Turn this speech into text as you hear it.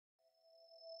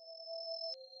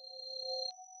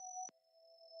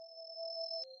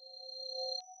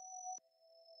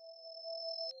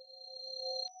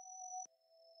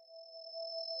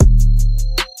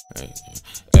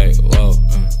Hey, whoa,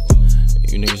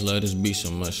 you niggas love this beat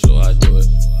so much, so I do it.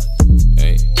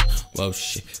 Hey, whoa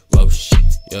shit,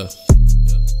 yeah.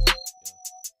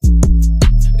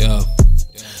 Yo,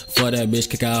 for that bitch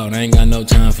kick out, I ain't got no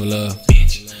time for love.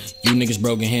 You niggas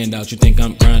broken handout, you think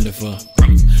I'm grinding for.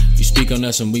 You speak on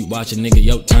us and we watch a nigga,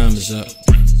 your time is up.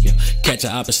 Yeah. Catch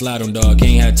a op and slide on, dog,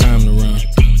 ain't had time to run.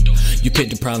 You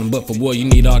picked the problem, but for war you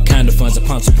need all kind of funds. I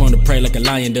pounce upon the prey like a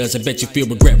lion does. I bet you feel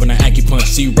regret when I acupunch.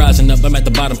 See you rising up, I'm at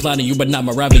the bottom plotting you, but not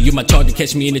my rival. You my target,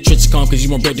 catch me in the trenches calm, cause you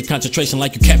won't break the concentration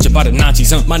like you captured by the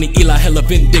Nazis. Money Eli, hella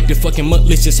vindictive, fucking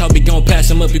muttlicious. How we gon'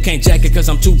 pass him up? You can't jack it cause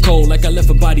I'm too cold. Like I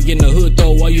left a body in the hood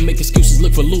though. While you make excuses,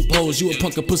 look for loopholes. You a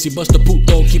punk, a pussy, bust a boot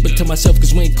though. Keep it to myself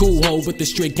cause we ain't cool ho. With the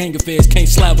straight gang affairs, can't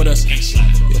slide with us.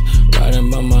 Yeah. Riding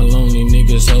by my lonely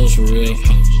niggas hoes for real.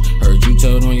 Heard you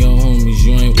told on your homies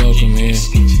you ain't welcome here.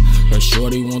 Her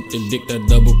shorty want the dick, that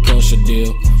double cross a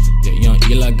deal. Yeah, young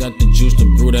Eli got the juice to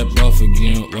brew that broth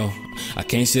again. Whoa. I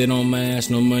can't sit on my ass,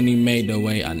 no money made that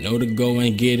way. I know to go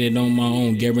and get it on my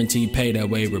own, guaranteed pay that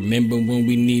way. Remember when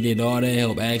we needed all the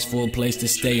help, asked for a place to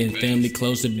stay and family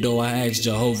closed the door. I asked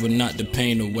Jehovah not to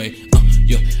pain away.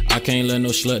 Yeah, I can't let no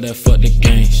slut that fuck the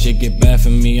game. Shit get bad for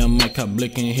me, I might cop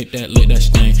blick and hit that lick that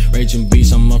stain. Raging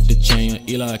beast, I'm off the chain.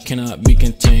 Eli, I cannot be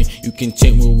contained. You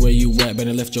content with where you at,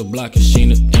 better left your block and she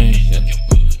ain't a thing.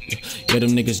 Yeah,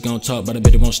 them niggas gon' talk, but I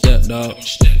bet they won't step, dog.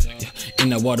 Yeah, in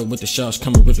that water with the sharks,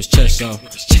 come and rip his chest off.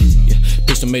 Yeah,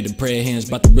 pistol made the prayer hands,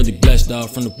 bout to really bless, dog.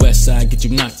 From the west side, get you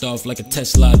knocked off like a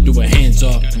Tesla, do a hands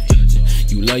off.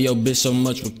 You love your bitch so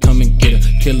much, we'll come and get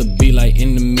her. Killer be like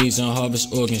enemies on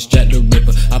harvest organs, Jack the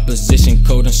Ripper. Opposition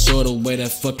cold and sort of way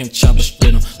that fucking chopper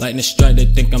spit him. Lightning strike, they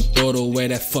think I'm throw away,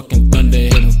 that fucking thunder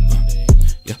hit him.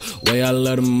 Yeah, way I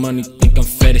love the money, think I'm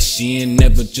fetish. She ain't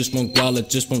never just want guala,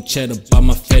 just want cheddar by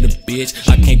my feta bitch.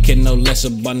 I can't care no less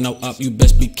about no op, you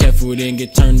best be careful, it ain't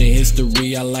get turned to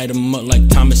history. I light them up like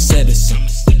Thomas Edison.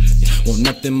 Want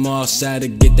nothing more outside to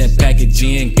get that package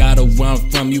in. Gotta where I'm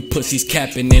from, you pussies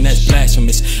capping, and that's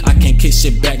blasphemous. I can't kick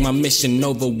shit back, my mission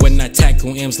over when I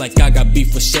tackle M's like I got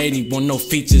beef with Shady. Want no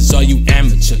features, are you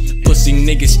amateur? Pussy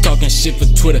niggas talking shit for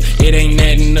Twitter, it ain't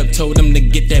adding up. Told him to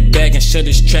get that bag and shut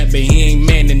his trap, but he ain't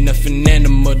man enough. An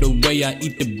animal, the way I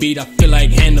eat the beat, I feel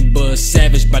like Hannibal.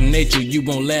 Savage by nature, you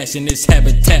won't last in this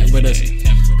habitat with us.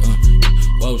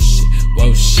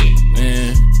 Whoa shit,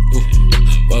 man. Ooh,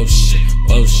 whoa shit,